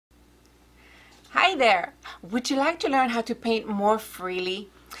Hi there! Would you like to learn how to paint more freely?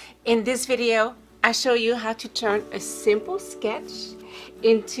 In this video, I show you how to turn a simple sketch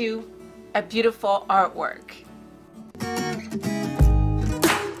into a beautiful artwork.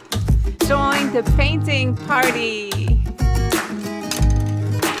 Join the painting party!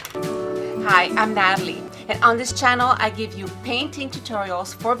 Hi, I'm Natalie, and on this channel I give you painting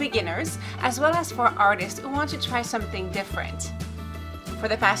tutorials for beginners as well as for artists who want to try something different. For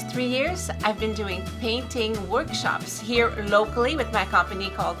the past 3 years, I've been doing painting workshops here locally with my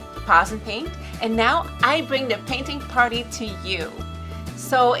company called Pause and Paint, and now I bring the painting party to you.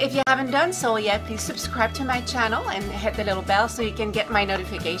 So if you haven't done so yet, please subscribe to my channel and hit the little bell so you can get my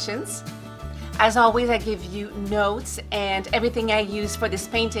notifications. As always, I give you notes and everything I use for this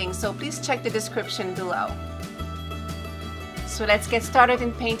painting, so please check the description below. So let's get started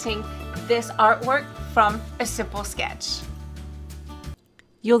in painting this artwork from a simple sketch.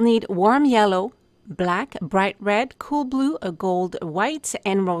 You'll need warm yellow, black, bright red, cool blue, a gold, white,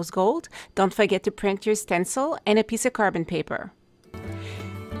 and rose gold. Don't forget to print your stencil and a piece of carbon paper.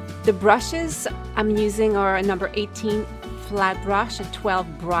 The brushes I'm using are a number 18 flat brush, a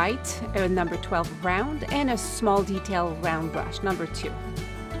 12 bright, a number 12 round, and a small detail round brush, number 2.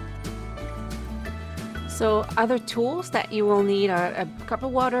 So other tools that you will need are a cup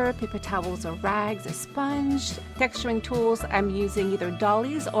of water, paper towels or rags, a sponge. Texturing tools, I'm using either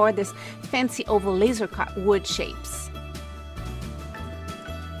doilies or this fancy oval laser cut wood shapes.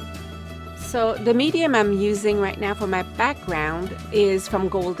 So the medium I'm using right now for my background is from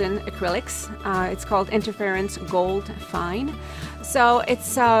Golden Acrylics. It's called Interference Gold Fine. So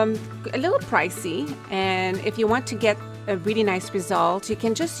it's a little pricey, and if you want to get a really nice result, you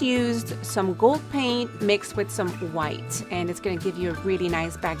can just use some gold paint mixed with some white, and it's going to give you a really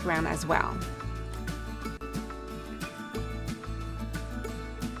nice background as well.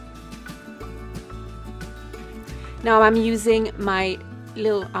 Now I'm using my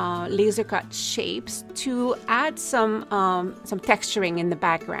little laser cut shapes to add some texturing in the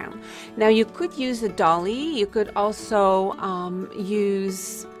background. Now you could use a dolly, you could also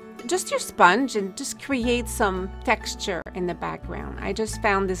use just your sponge and just create some texture in the background. I just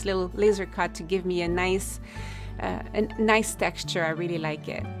found this little laser cut to give me a nice texture. I really like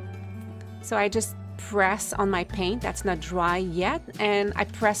it. So I just press on my paint that's not dry yet, and I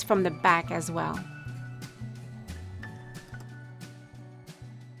press from the back as well.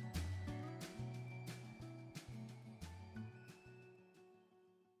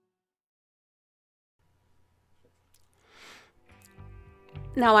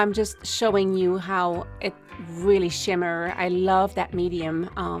 Now I'm just showing you how it really shimmer. I love that medium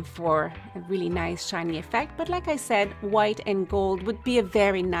for a really nice shiny effect, but like I said, white and gold would be a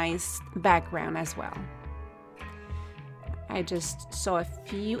very nice background as well. I just saw a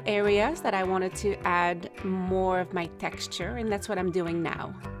few areas that I wanted to add more of my texture, and that's what I'm doing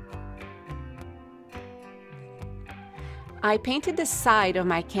now. I painted the side of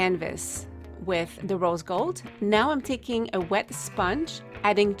my canvas with the rose gold. Now I'm taking a wet sponge,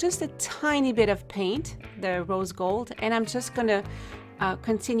 adding just a tiny bit of paint, the rose gold, and I'm just gonna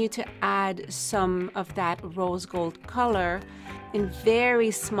continue to add some of that rose gold color in very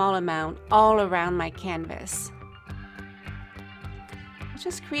small amount all around my canvas. It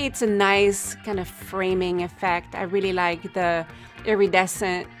just creates a nice kind of framing effect. I really like the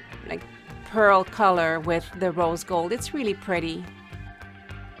iridescent like pearl color with the rose gold. It's really pretty.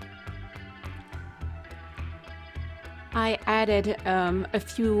 I added a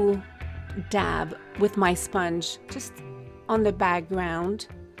few dab with my sponge just on the background,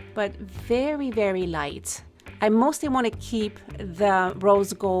 but very, very light. I mostly want to keep the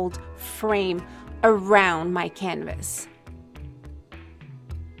rose gold frame around my canvas.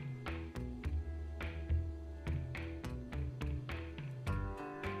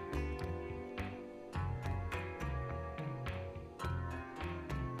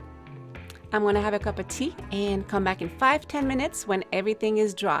 I'm gonna have a cup of tea and come back in 5-10 minutes when everything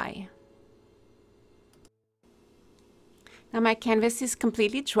is dry. Now my canvas is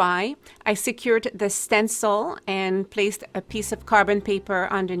completely dry. I secured the stencil and placed a piece of carbon paper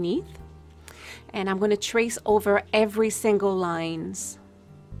underneath. And I'm gonna trace over every single lines.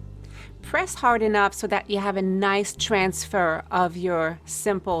 Press hard enough so that you have a nice transfer of your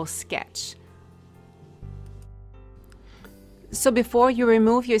simple sketch. So before you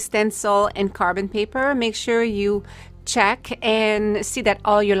remove your stencil and carbon paper, make sure you check and see that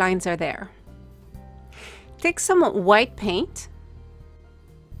all your lines are there. Take some white paint,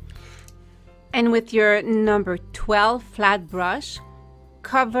 and with your number 12 flat brush,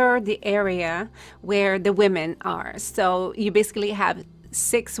 cover the area where the women are. So you basically have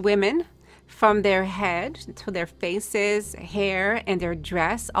 6 women from their head to their faces, hair, and their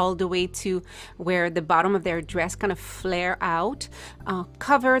dress, all the way to where the bottom of their dress kind of flare out.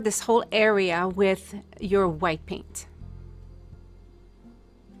 Cover this whole area with your white paint.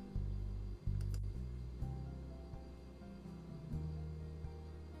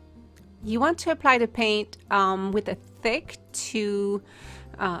 You want to apply the paint with a thick to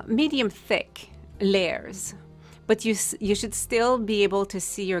medium thick layers, but you should still be able to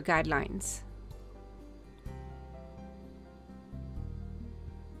see your guidelines.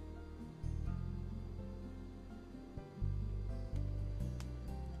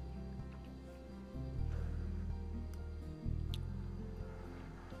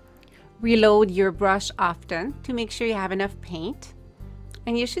 Reload your brush often to make sure you have enough paint.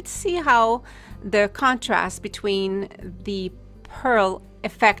 And you should see how the contrast between the pearl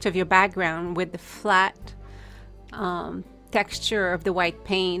effect of your background with the flat texture of the white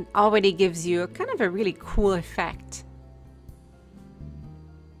paint already gives you kind of a really cool effect.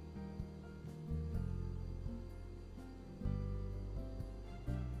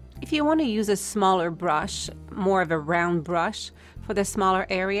 If you want to use a smaller brush, more of a round brush for the smaller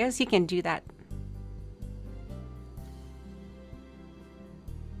areas, you can do that.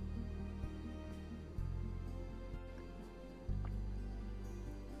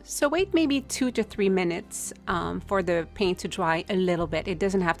 So wait maybe 2 to 3 minutes for the paint to dry a little bit. It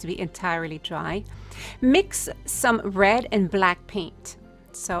doesn't have to be entirely dry. Mix some red and black paint.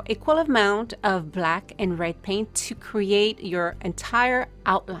 So equal amount of black and red paint to create your entire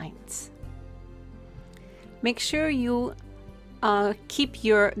outlines. Make sure you keep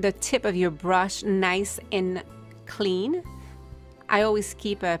the tip of your brush nice and clean. I always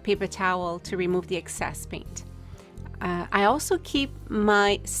keep a paper towel to remove the excess paint. I also keep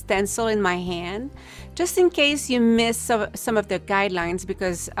my stencil in my hand just in case you miss some of the guidelines,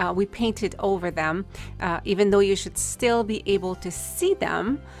 because we painted over them. Even though you should still be able to see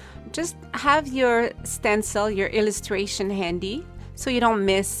them, just have your stencil, your illustration handy so you don't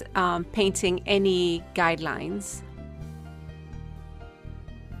miss painting any guidelines.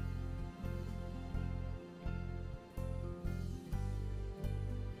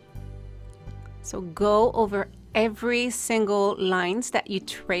 So go over every single lines that you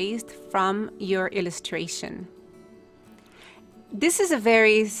traced from your illustration. This is a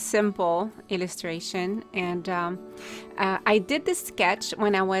very simple illustration, and I did this sketch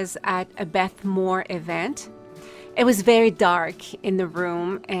when I was at a Beth Moore event. It was very dark in the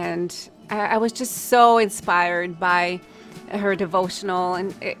room, and I was just so inspired by her devotional,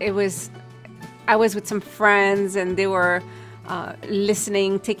 and I was with some friends, and they were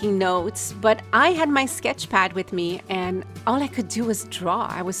listening, taking notes, but I had my sketch pad with me, and all I could do was draw.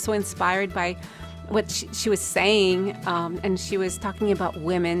 I was so inspired by what she was saying, and she was talking about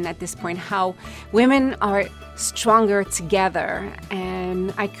women at this point, how women are stronger together.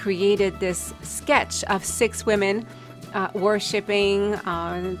 And I created this sketch of 6 women worshiping,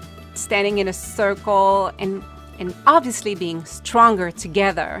 standing in a circle, and obviously being stronger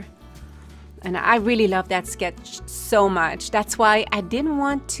together. And I really love that sketch so much. That's why I didn't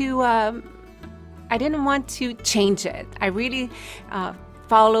want to change it. I really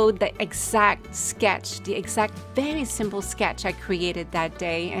followed the exact sketch, the exact very simple sketch I created that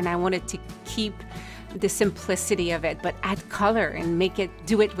day, and I wanted to keep the simplicity of it, but add color and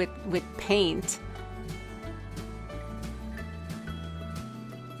do it with paint.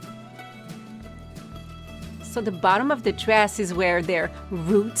 So the bottom of the dress is where their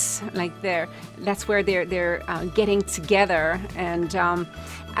roots, that's where they're getting together. And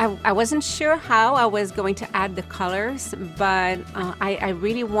I wasn't sure how I was going to add the colors, but I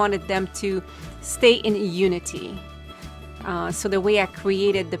really wanted them to stay in unity. So the way I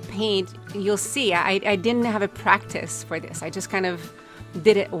created the paint, you'll see, I didn't have a practice for this. I just kind of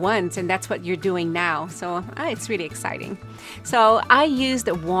did it once, and that's what you're doing now. So it's really exciting. So I used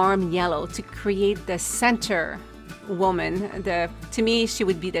a warm yellow to create the center woman. To me, she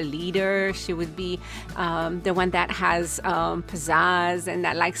would be the leader. She would be the one that has pizzazz and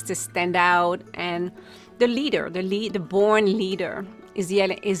that likes to stand out. And the leader, the born leader,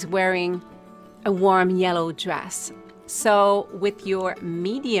 is wearing a warm yellow dress. So with your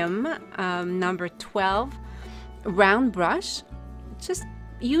medium number 12 round brush, just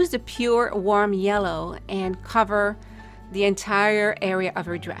use the pure warm yellow and cover the entire area of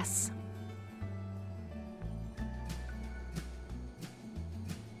her dress.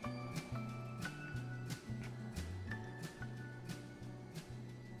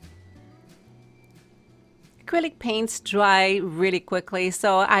 Acrylic paints dry really quickly,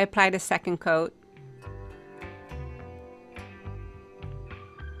 so I applied a second coat.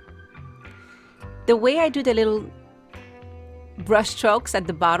 The way I do the little brush strokes at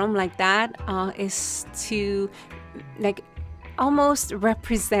the bottom like that is to like almost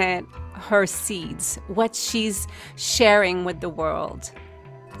represent her seeds, what she's sharing with the world.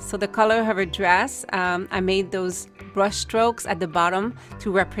 So the color of her dress, I made those brush strokes at the bottom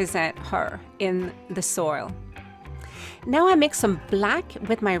to represent her in the soil. Now I mix some black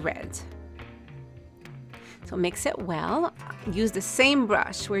with my red. So mix it well. Use the same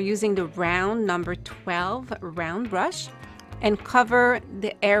brush. We're using the round number 12 round brush, and cover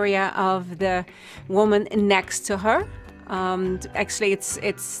the area of the woman next to her. Actually,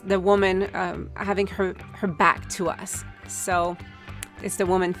 it's the woman having her back to us. So it's the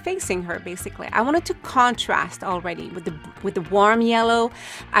woman facing her, basically. I wanted to contrast already with the warm yellow.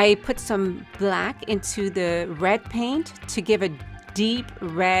 I put some black into the red paint to give a deep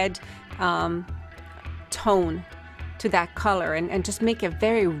red tone to that color and just make a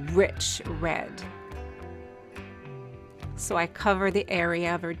very rich red. So I cover the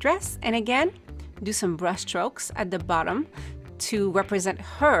area of her dress, and again, do some brush strokes at the bottom to represent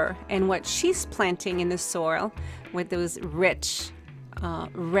her and what she's planting in the soil with those rich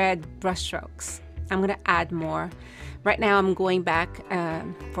red brush strokes. I'm gonna add more. Right now I'm going back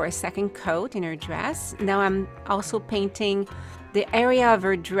for a second coat in her dress. Now I'm also painting the area of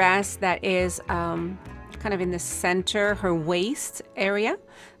her dress that is kind of in the center, her waist area.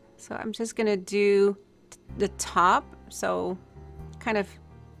 So I'm just gonna do the top, so kind of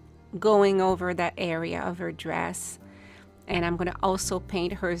going over that area of her dress. And I'm gonna also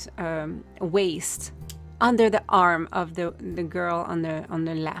paint her waist under the arm of the girl on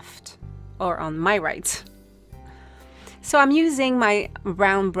the left, or on my right. So I'm using my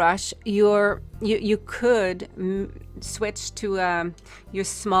round brush. You could switch to your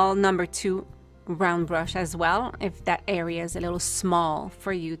small number 2 round brush as well, if that area is a little small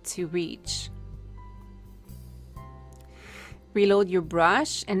for you to reach. Reload your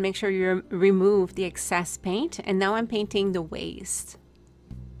brush and make sure you remove the excess paint. And now I'm painting the waist.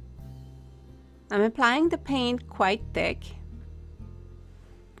 I'm applying the paint quite thick,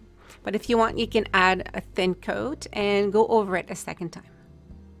 but if you want, you can add a thin coat and go over it a second time.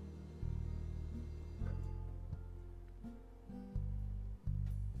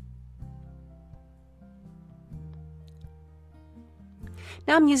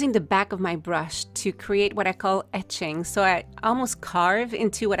 Now I'm using the back of my brush to create what I call etching. So I almost carve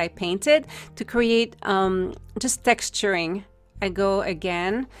into what I painted to create just texturing. I go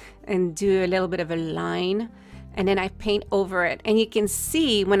again and do a little bit of a line, and then I paint over it. And you can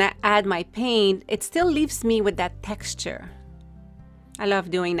see when I add my paint, it still leaves me with that texture. I love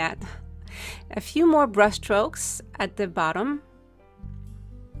doing that. A few more brush strokes at the bottom.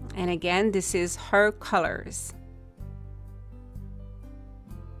 And again, this is her colors.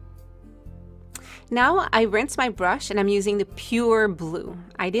 Now I rinse my brush and I'm using the pure blue.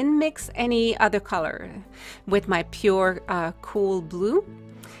 I didn't mix any other color with my pure cool blue.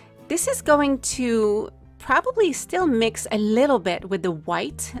 This is going to probably still mix a little bit with the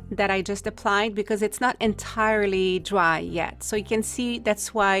white that I just applied because it's not entirely dry yet. So you can see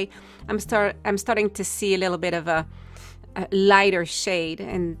that's why I'm starting to see a little bit of a lighter shade,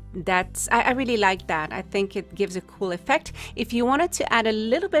 and that's I really like that. I think it gives a cool effect. If you wanted to add a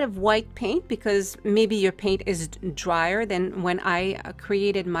little bit of white paint because maybe your paint is drier than when I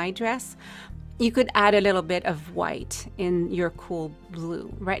created my dress, you could add a little bit of white in your cool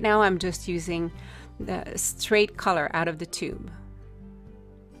blue. Right now I'm just using the straight color out of the tube.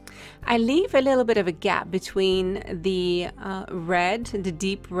 I leave a little bit of a gap between the red, the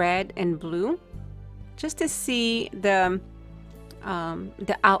deep red and blue, just to see the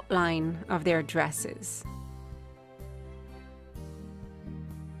outline of their dresses.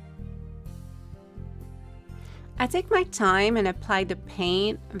 I take my time and apply the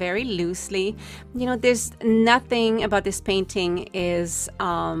paint very loosely. You know, there's nothing about this painting is,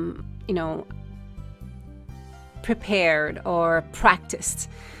 you know, prepared or practiced.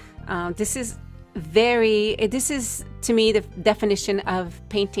 This is to me the definition of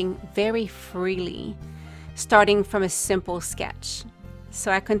painting very freely, starting from a simple sketch.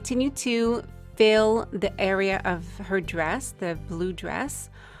 So I continue to fill the area of her dress, the blue dress.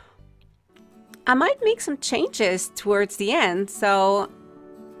 I might make some changes towards the end. So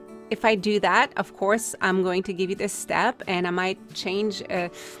if I do that, of course, I'm going to give you this step, and I might change you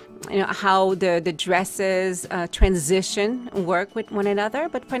know, how the dresses transition work with one another.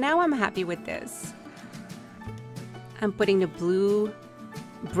 But for now, I'm happy with this. I'm putting the blue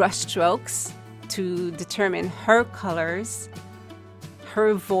brush strokes to determine her colors,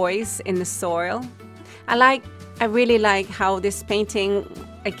 her voice in the soil. I really like how this painting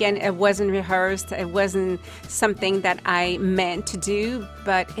again, it wasn't rehearsed. It wasn't something that I meant to do,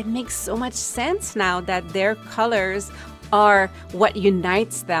 but it makes so much sense now that their colors are what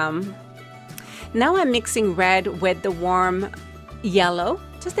unites them. Now I'm mixing red with the warm yellow,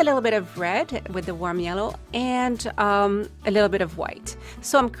 just a little bit of red with the warm yellow and a little bit of white.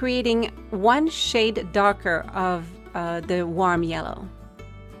 So I'm creating one shade darker of the warm yellow.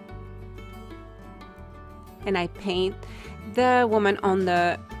 And I paint the woman on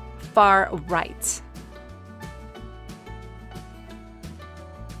the far right.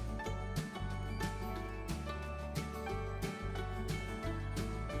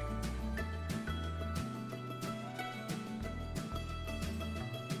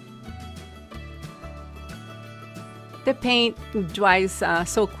 The paint dries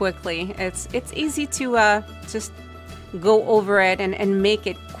so quickly. It's easy to just go over it and make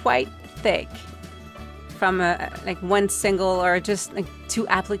it quite thick from like one single or just like 2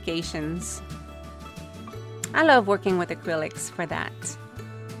 applications. I love working with acrylics for that.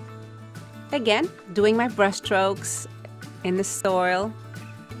 Again, doing my brush strokes in the soil,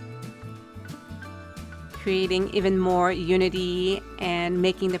 creating even more unity and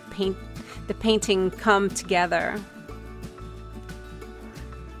making the painting come together.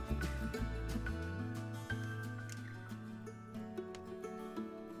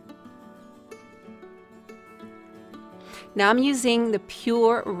 Now I'm using the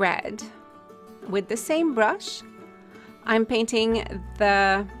pure red with the same brush. I'm painting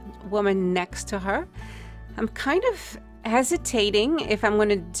the woman next to her. I'm kind of hesitating if I'm going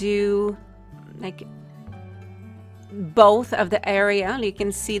to do like both of the area. You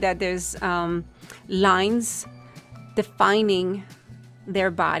can see that there's lines defining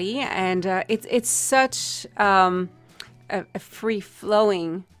their body, and it's such a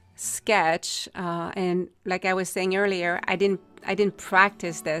free-flowing sketch, and like I was saying earlier, I didn't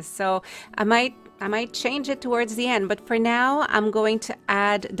practice this, so I might change it towards the end, but for now I'm going to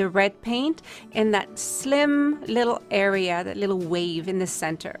add the red paint in that slim little area, that little wave in the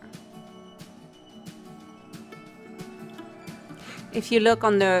center. If you look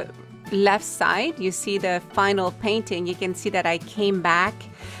on the left side, you see the final painting. You can see that I came back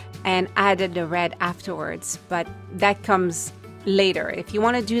and added the red afterwards, but that comes later. If you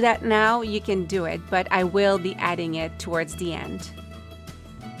want to do that now, you can do it, but I will be adding it towards the end.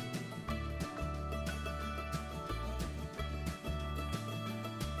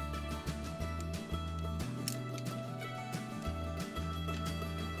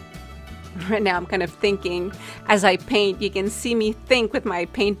 Right now I'm kind of thinking as I paint. You can see me think with my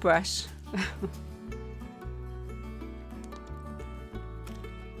paintbrush.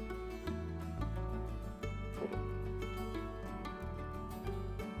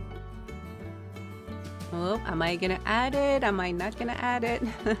 Oh, am I gonna add it? Am I not gonna add it?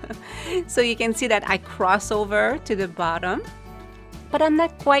 So you can see that I cross over to the bottom, but I'm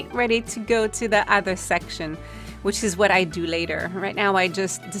not quite ready to go to the other section, which is what I do later. Right now I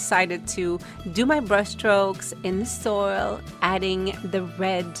just decided to do my brush strokes in the soil, adding the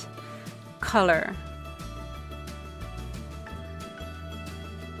red color.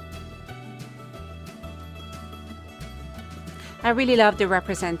 I really love the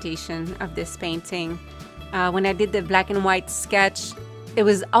representation of this painting. When I did the black and white sketch, it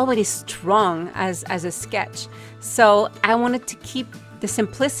was already strong as a sketch. So I wanted to keep the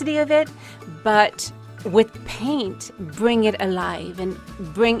simplicity of it, but with paint, bring it alive and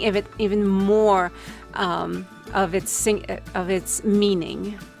bring even more of its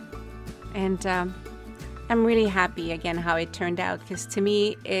meaning. And I'm really happy again how it turned out, because to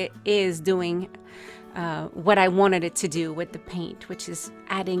me it is doing what I wanted it to do with the paint, which is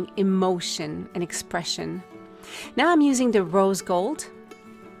adding emotion and expression. Now I'm using the rose gold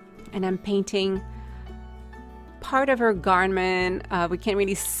and I'm painting part of her garment. We can't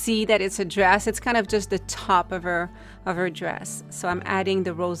really see that it's a dress. It's kind of just the top of her dress. So I'm adding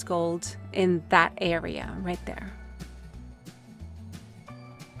the rose gold in that area right there.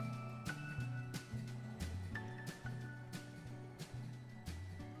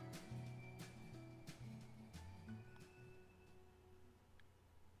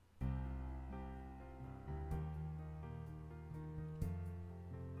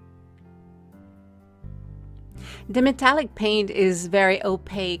 The metallic paint is very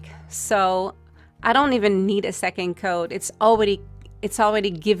opaque, so I don't even need a second coat. It's already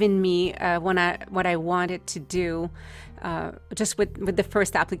given me what I wanted to do just with the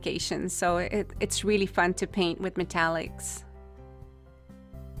first application. So it's really fun to paint with metallics.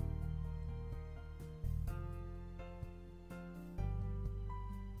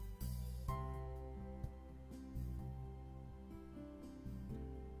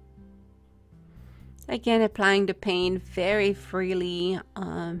 Again, applying the paint very freely,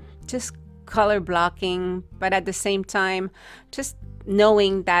 just color blocking, but at the same time, just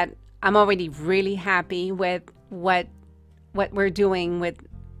knowing that I'm already really happy with what we're doing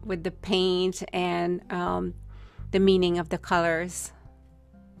with the paint and the meaning of the colors.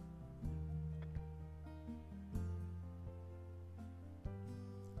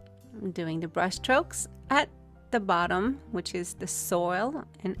 I'm doing the brush strokes at the bottom, which is the soil,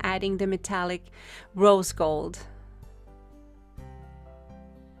 and adding the metallic rose gold.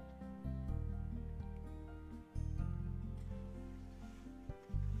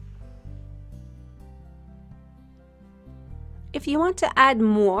 If you want to add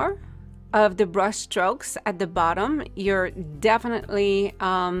more of the brush strokes at the bottom, you're definitely,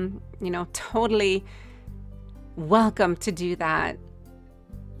 totally welcome to do that.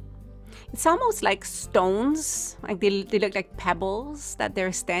 It's almost like stones, like they look like pebbles that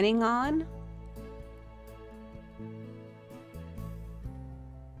they're standing on.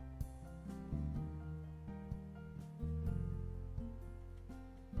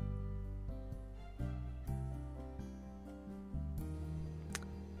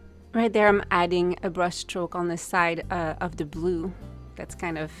 Right there, I'm adding a brush stroke on the side of the blue. That's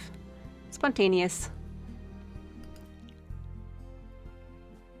kind of spontaneous.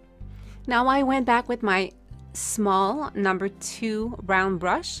 Now I went back with my small number 2 round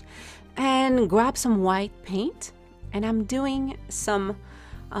brush and grabbed some white paint, and I'm doing some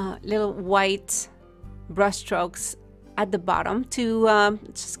little white brush strokes at the bottom to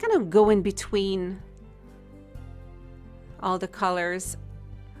just kind of go in between all the colors,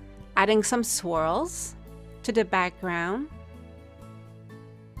 adding some swirls to the background.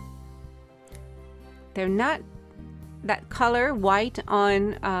 They're not that color white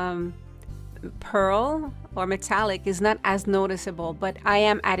on pearl or metallic is not as noticeable, but I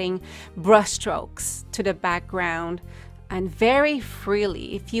am adding brush strokes to the background and very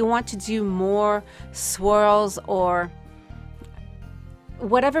freely. If you want to do more swirls or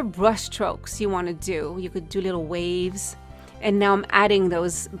whatever brush strokes you want to do, you could do little waves. And now I'm adding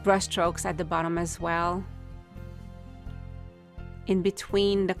those brush strokes at the bottom as well, in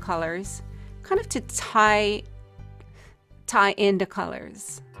between the colors, kind of to tie in the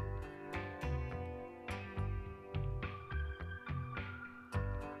colors.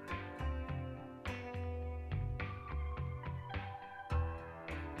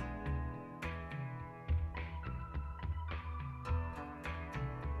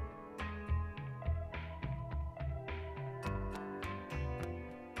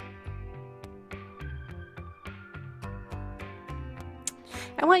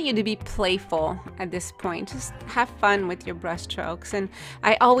 I want you to be playful at this point. Just have fun with your brush strokes. And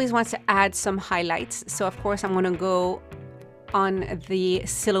I always want to add some highlights. So of course I'm going to go on the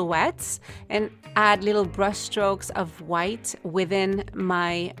silhouettes and add little brush strokes of white within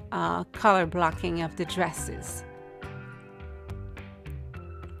my color blocking of the dresses.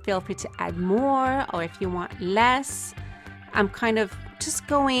 Feel free to add more, or if you want less. I'm kind of just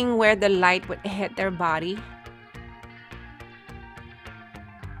going where the light would hit their body.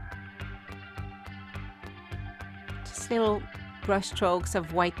 Little brush strokes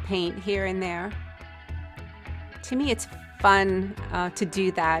of white paint here and there. To me, it's fun to do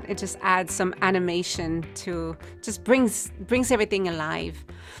that. It just adds some animation to, just brings everything alive.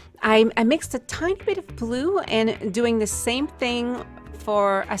 I mixed a tiny bit of blue and doing the same thing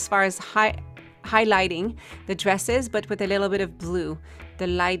for as far as highlighting the dresses, but with a little bit of blue, the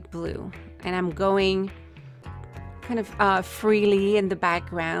light blue. And I'm going kind of freely in the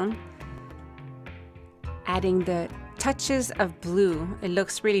background, adding the touches of blue. It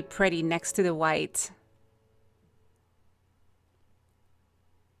looks really pretty next to the white.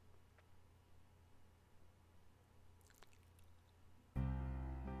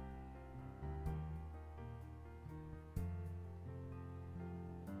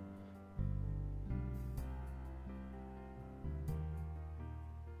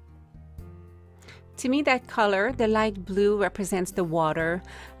 To me, that color, the light blue, represents the water,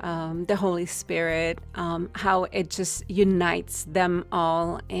 the Holy Spirit, how it just unites them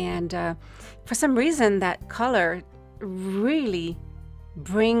all. And for some reason, that color really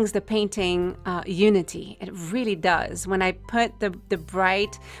brings the painting unity. It really does. When I put the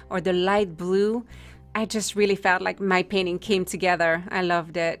bright or the light blue, I just really felt like my painting came together. I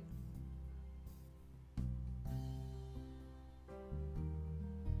loved it.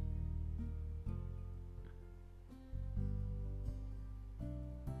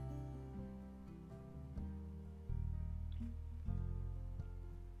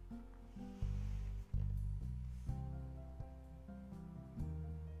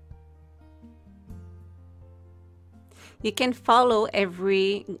 You can follow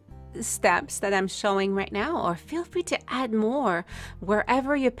every steps that I'm showing right now, or feel free to add more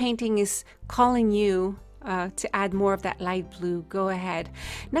wherever your painting is calling you to add more of that light blue. Go ahead.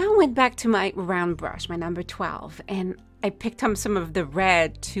 Now I went back to my round brush, my number 12, and I picked up some of the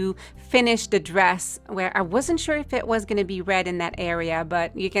red to finish the dress, where I wasn't sure if it was going to be red in that area,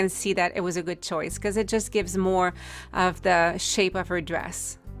 but you can see that it was a good choice because it just gives more of the shape of her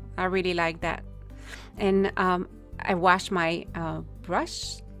dress. I really like that. And I washed my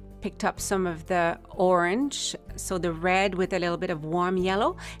brush, picked up some of the orange, so the red with a little bit of warm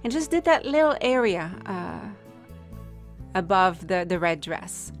yellow, and just did that little area above the red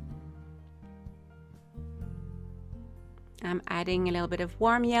dress. I'm adding a little bit of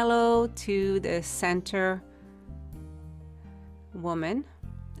warm yellow to the center woman,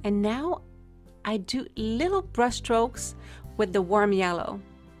 and now I do little brush strokes with the warm yellow.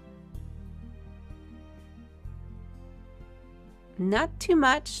 Not too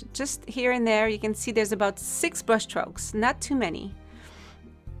much, just here and there. You can see there's about 6 brush strokes, not too many.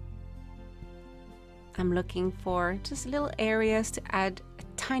 I'm looking for just little areas to add a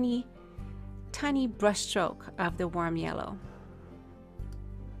tiny brush stroke of the warm yellow.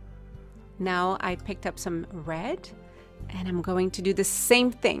 Now I picked up some red, and I'm going to do the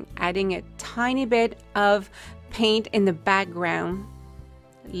same thing, adding a tiny bit of paint in the background.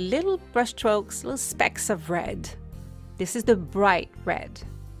 Little brush strokes, little specks of red. This is the bright red.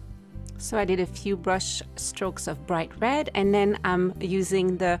 So I did a few brush strokes of bright red, and then I'm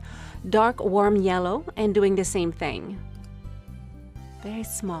using the dark warm yellow and doing the same thing. Very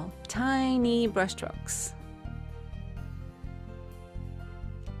small, tiny brush strokes.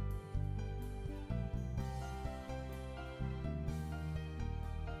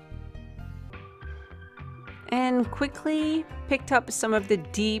 And quickly picked up some of the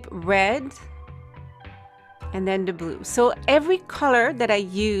deep red and then the blue. So every color that I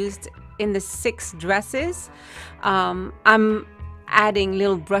used in the 6 dresses, I'm adding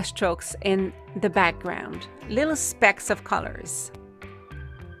little brush strokes in the background, little specks of colors.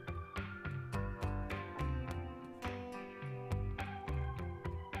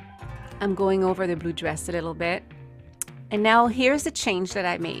 I'm going over the blue dress a little bit. And now here's the change that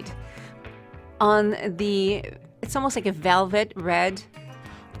I made. On the, it's almost like a velvet red,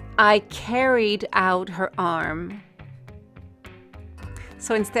 I carried out her arm.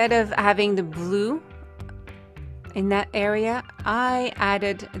 So instead of having the blue in that area, I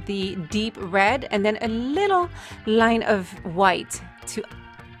added the deep red and then a little line of white to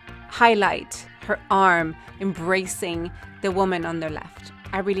highlight her arm embracing the woman on the left.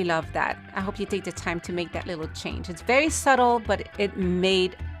 I really love that. I hope you take the time to make that little change. It's very subtle, but it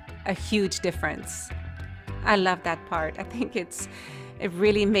made a huge difference. I love that part. I think it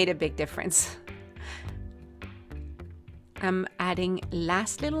really made a big difference. I'm adding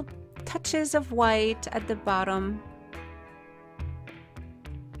last little touches of white at the bottom.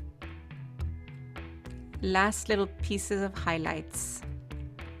 Last little pieces of highlights.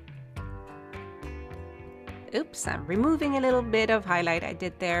 Oops, I'm removing a little bit of highlight I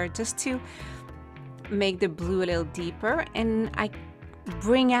did there just to make the blue a little deeper, and I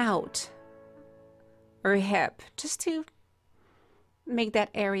bring out her hip just to make that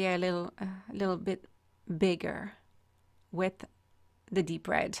area a little bit bigger with the deep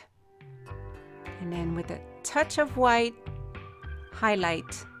red. And then with a touch of white,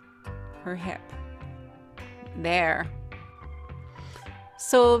 highlight her hip. There.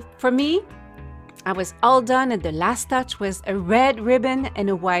 So for me, I was all done, and the last touch was a red ribbon and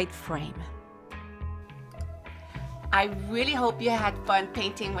a white frame. I really hope you had fun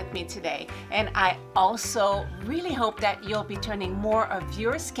painting with me today, and I also really hope that you'll be turning more of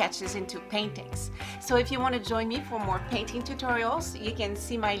your sketches into paintings. So if you want to join me for more painting tutorials, you can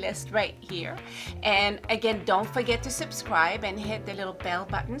see my list right here. And again, don't forget to subscribe and hit the little bell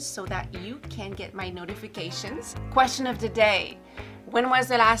button so that you can get my notifications. Question of the day: when was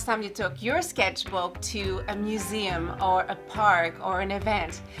the last time you took your sketchbook to a museum or a park or an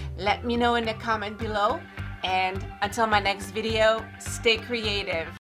event? Let me know in the comment below. And until my next video, stay creative.